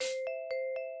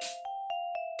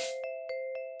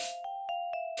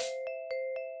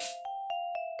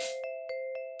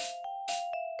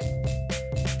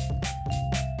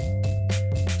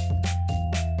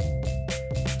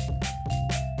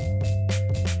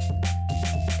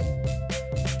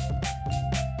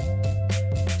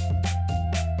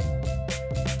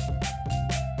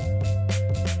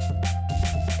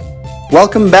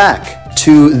Welcome back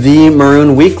to the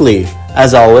Maroon Weekly.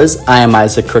 As always, I am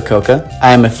Isaac Krakoka.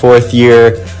 I am a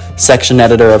fourth-year section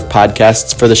editor of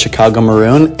podcasts for the Chicago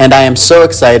Maroon, and I am so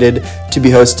excited to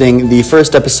be hosting the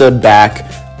first episode back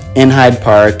in Hyde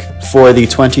Park for the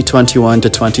 2021 to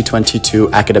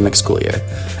 2022 academic school year.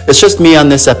 It's just me on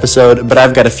this episode, but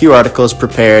I've got a few articles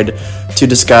prepared to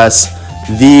discuss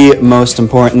the most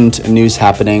important news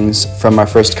happenings from our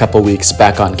first couple weeks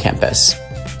back on campus.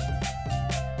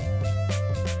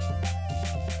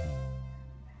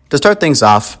 To start things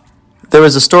off, there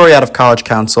was a story out of College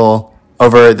Council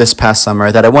over this past summer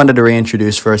that I wanted to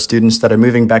reintroduce for our students that are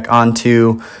moving back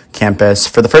onto campus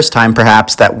for the first time,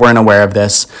 perhaps, that weren't aware of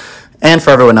this, and for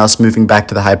everyone else moving back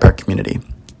to the Hyde Park community.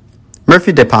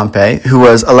 Murphy DePompe, who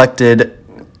was elected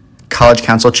College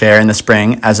Council chair in the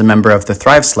spring as a member of the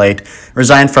Thrive slate,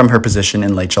 resigned from her position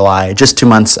in late July, just 2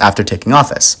 months after taking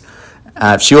office.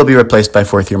 She will be replaced by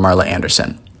fourth-year Marla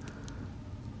Anderson.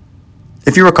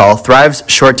 If you recall, Thrive's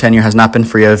short tenure has not been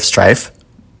free of strife,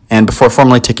 and before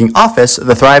formally taking office,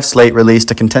 the Thrive slate released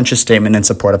a contentious statement in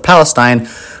support of Palestine,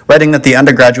 writing that the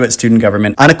undergraduate student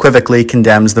government unequivocally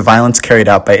condemns the violence carried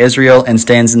out by Israel and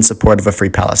stands in support of a free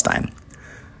Palestine.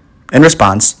 In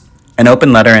response, an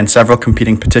open letter and several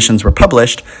competing petitions were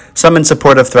published, some in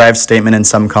support of Thrive's statement and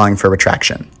some calling for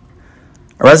retraction.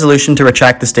 A resolution to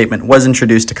retract the statement was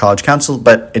introduced to College Council,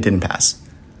 but it didn't pass.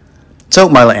 So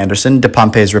Marla Anderson,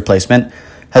 DePompe's replacement,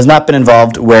 has not been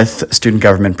involved with student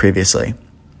government previously.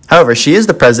 However, she is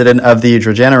the president of the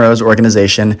Drogenaros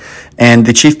organization and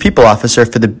the chief people officer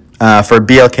for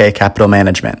BLK Capital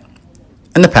Management.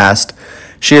 In the past,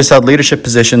 she has held leadership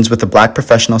positions with the Black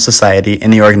Professional Society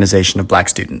in the Organization of Black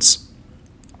Students.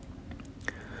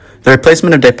 The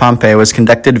replacement of DePompe was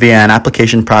conducted via an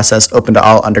application process open to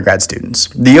all undergrad students.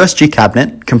 The USG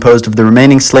cabinet, composed of the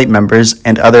remaining slate members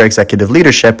and other executive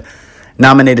leadership,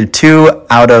 nominated 2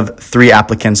 out of 3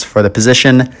 applicants for the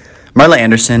position, Marla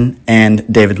Anderson and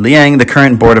David Liang, the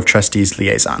current Board of Trustees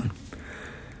liaison.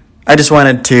 I just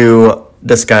wanted to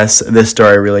discuss this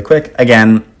story really quick.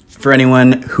 Again, for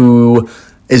anyone who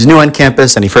is new on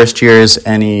campus, any first years,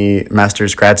 any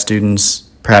master's grad students,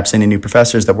 perhaps any new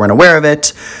professors that weren't aware of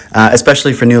it,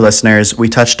 especially for new listeners, we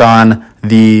touched on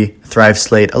the Thrive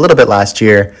slate a little bit last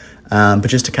year, but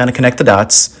just to kind of connect the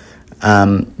dots,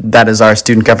 that is our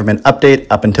student government update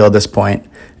up until this point,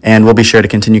 and we'll be sure to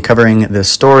continue covering this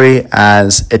story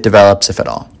as it develops, if at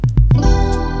all.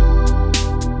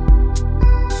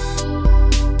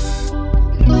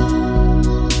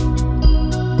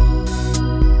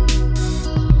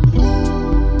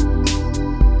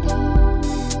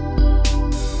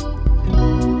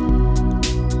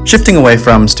 Shifting away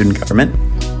from student government,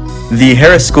 the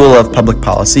Harris School of Public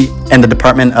Policy and the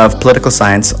Department of Political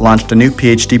Science launched a new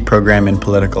PhD program in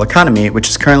political economy, which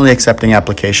is currently accepting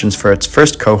applications for its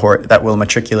first cohort that will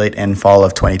matriculate in fall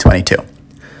of 2022.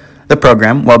 The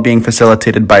program, while being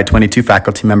facilitated by 22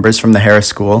 faculty members from the Harris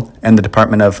School and the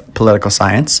Department of Political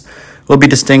Science, will be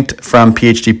distinct from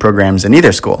PhD programs in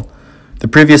either school. The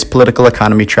previous political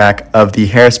economy track of the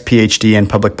Harris PhD in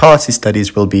Public Policy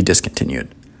Studies will be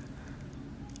discontinued.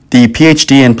 The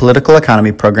PhD in Political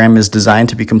Economy program is designed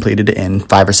to be completed in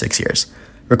 5 or 6 years.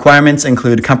 Requirements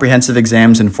include comprehensive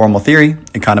exams in formal theory,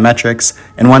 econometrics,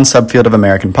 and 1 subfield of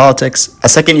American politics, a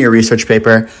second-year research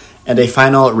paper, and a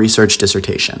final research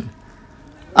dissertation.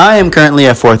 I am currently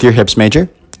a 4th-year HIPS major.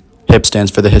 HIPS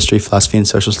stands for the History, Philosophy, and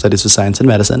Social Studies of Science and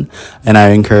Medicine, and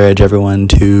I encourage everyone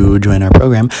to join our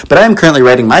program. But I am currently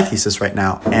writing my thesis right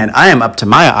now, and I am up to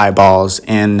my eyeballs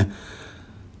in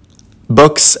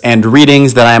books and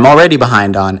readings that I am already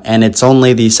behind on, and it's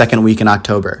only the second week in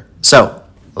October. So,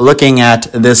 looking at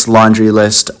this laundry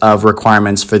list of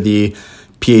requirements for the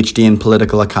PhD in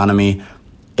Political Economy,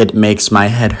 it makes my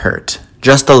head hurt,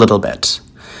 just a little bit.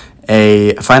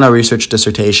 A final research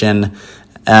dissertation,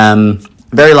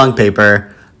 very long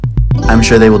paper. I'm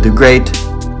sure they will do great.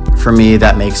 For me,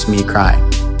 that makes me cry.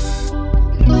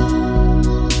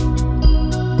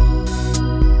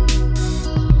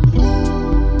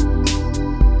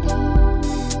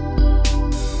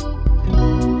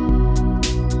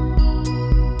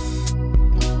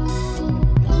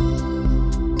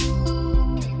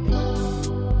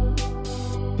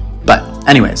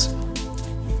 Anyways,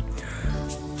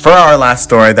 for our last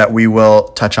story that we will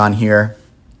touch on here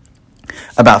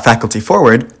about Faculty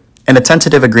Forward, in a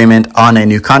tentative agreement on a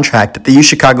new contract, the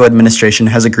UChicago administration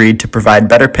has agreed to provide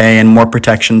better pay and more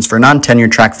protections for non-tenure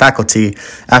track faculty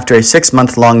after a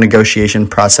 6-month-long negotiation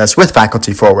process with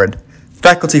Faculty Forward.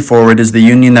 Faculty Forward is the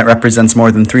union that represents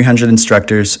more than 300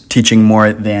 instructors teaching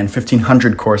more than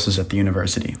 1,500 courses at the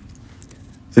university.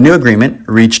 The new agreement,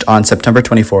 reached on September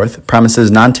 24th,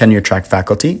 promises non-tenure track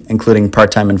faculty, including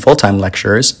part-time and full-time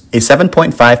lecturers, a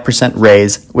 7.5%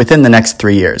 raise within the next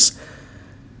 3 years.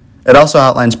 It also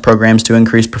outlines programs to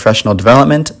increase professional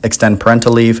development, extend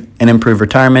parental leave, and improve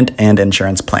retirement and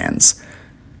insurance plans.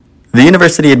 The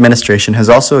university administration has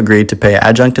also agreed to pay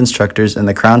adjunct instructors in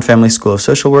the Crown Family School of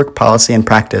Social Work, Policy, and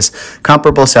Practice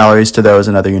comparable salaries to those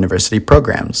in other university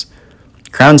programs.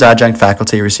 Crown's adjunct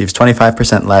faculty receives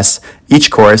 25% less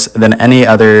each course than any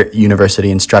other university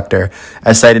instructor,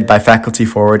 as cited by Faculty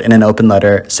Forward in an open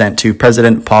letter sent to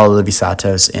President Paul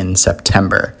Levisatos in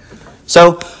September.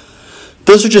 So,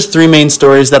 those are just 3 main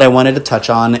stories that I wanted to touch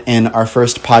on in our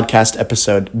first podcast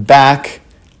episode back.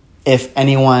 If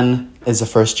anyone is a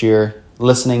first year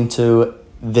listening to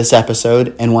this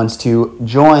episode and wants to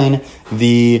join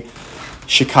the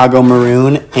Chicago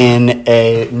Maroon in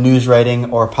a news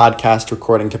writing or podcast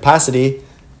recording capacity,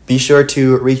 be sure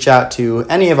to reach out to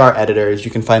any of our editors.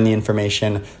 You can find the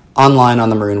information online on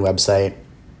the Maroon website.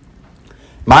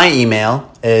 My email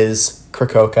is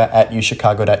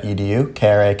krakoka@uchicago.edu,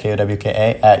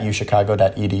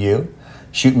 KRAKOWKA@uchicago.edu.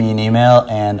 Shoot me an email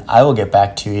and I will get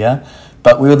back to you.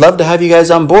 But we would love to have you guys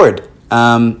on board.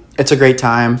 It's a great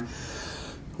time.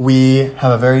 We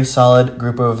have a very solid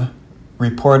group of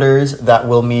reporters that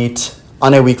will meet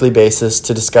on a weekly basis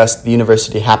to discuss the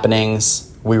university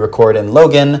happenings. We record in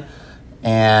Logan,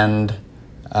 and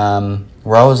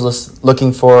we're always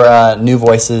looking for new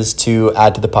voices to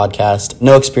add to the podcast.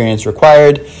 No experience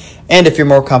required, and if you're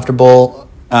more comfortable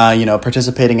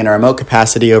participating in a remote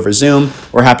capacity over Zoom,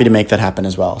 we're happy to make that happen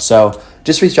as well. So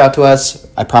just reach out to us.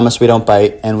 I promise we don't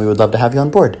bite, and we would love to have you on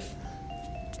board.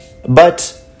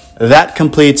 But that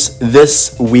completes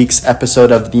this week's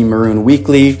episode of the Maroon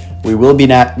Weekly. We will be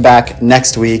back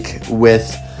next week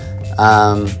with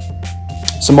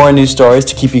some more news stories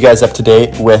to keep you guys up to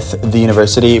date with the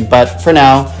university. But for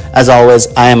now, as always,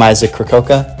 I am Isaac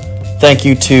Krakoka. Thank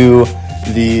you to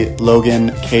the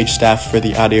Logan Cage staff for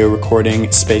the audio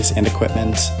recording space and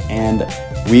equipment. And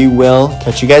we will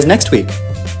catch you guys next week.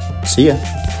 See ya.